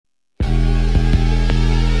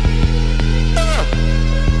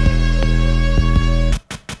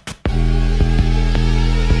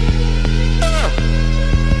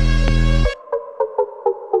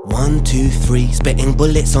free, spitting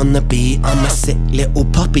bullets on the beat. I'm a sick little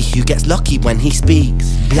puppy who gets lucky when he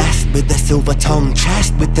speaks. Blessed with a silver tongue,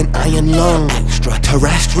 chest with an iron lung.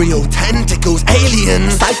 Extraterrestrial tentacles,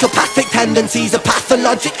 aliens. Psychopathic tendencies, a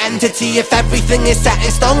pathologic entity. If everything is set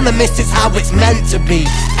in stone, then this is how it's meant to be.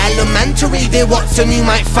 Elementary, dear Watson, you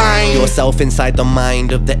might find yourself inside the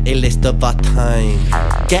mind of the illest of our time.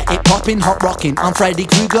 Get it poppin', hot rockin', I'm Freddy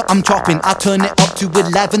Krueger, I'm chopping. I turn it up to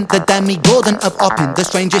 11, the demigorgon of oppin'. The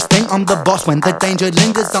strangest thing, I'm the boss, when the danger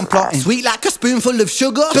lingers, I'm plotting. Sweet like a spoonful of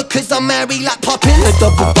sugar, because I'm merry like poppin'. The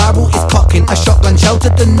double barrel is cocking, a shotgun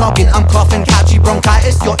sheltered the noggin. I'm coughing, catchy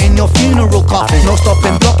bronchitis, you're in your funeral coffin. No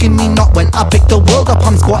stopping, blocking me not when I pick the world up,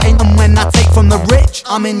 I'm squatting. And when I take from the rich,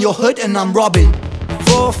 I'm in your hood and I'm robbing.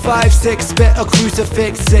 4, 5, 6, spit a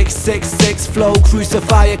crucifix. 6, 6, 6, flow,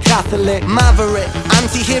 crucify a Catholic. Maverick,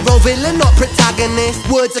 anti-hero villain, not protagonist.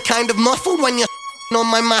 Words are kind of muffled when you're on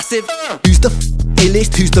my massive. Who's the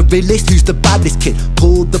illest, who's the realest, who's the baddest kid?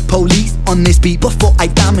 Call the police on this beat before I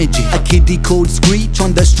damage it. A kiddie called Screech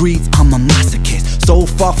on the streets, I'm a masochist. So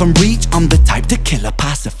far from reach, I'm the type to kill a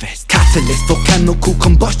pacifist. Catalyst for chemical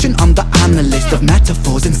combustion, I'm the analyst of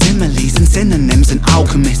metaphors and similes and synonyms. An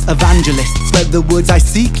alchemist, evangelist, spread the words I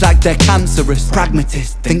seek like they're cancerous.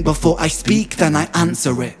 Pragmatist, think before I speak, then I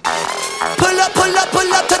answer it. Pull up, pull up,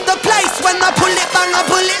 pull up to the place. When I pull it, bang, I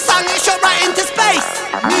pull it, sang it, shot right into space.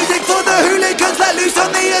 Music for the hooligans let loose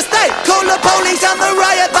on the estate. Call the police and the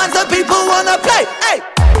riot bands, the people wanna play. Hey!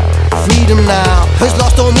 Freedom now has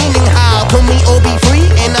lost all meaning. How can we all be free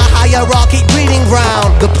in a hierarchic breeding ground?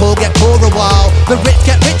 The poor get poor a while, the rich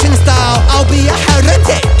get rich in style. I'll be a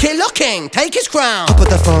heretic, killer king, take his crown. Top of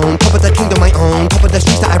the throne, top of the kingdom my own. Top of the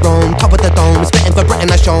streets that I roam, top of the dome. Spitting for Britain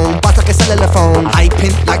I shown, bars like a cellular phone.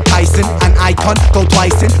 Hyping like Tyson, an icon, go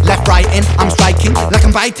twice in. Left, right in, I'm striking like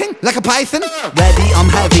I'm biting, like a python. Ready, I'm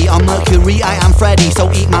heavy, I'm Mercury, I am Freddy. So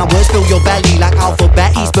eat my words, fill your belly like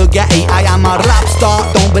alphabet, spaghetti. I am a rap star,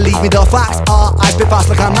 don't believe me, the facts are I spit fast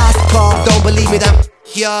like a NASCAR. Don't believe me, them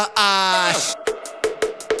your ass.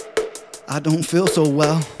 I don't feel so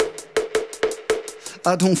well.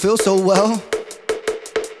 I don't feel so well.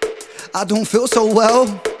 I don't feel so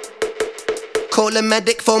well. Call a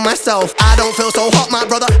medic for myself. I don't feel so hot, my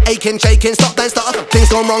brother. Aching, shaking, stop, then stutter. Things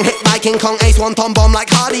gone wrong, hit by King Kong, ace, one ton bomb like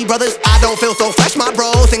Hardy Brothers. I don't feel so fresh, my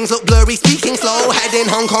bro. Things look blurry, speaking slow. Head in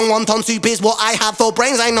Hong Kong, wonton soup is what I have for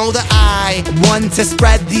brains. I know that I want to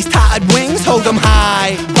spread these tattered wings, hold them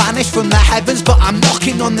high. Vanish from the heavens, but I'm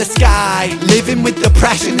knocking on the sky. Living with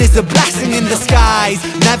depression is a blessing in disguise.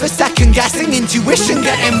 Never second guessing, intuition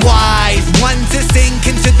getting wise. Want to sink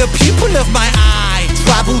into the pupil of my eye.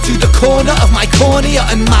 Travel to the corner of my cornea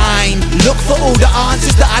and mind. Look for all the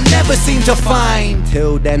answers that I never seem to find.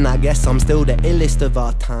 Till then I guess I'm still the illest of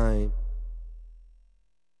our time.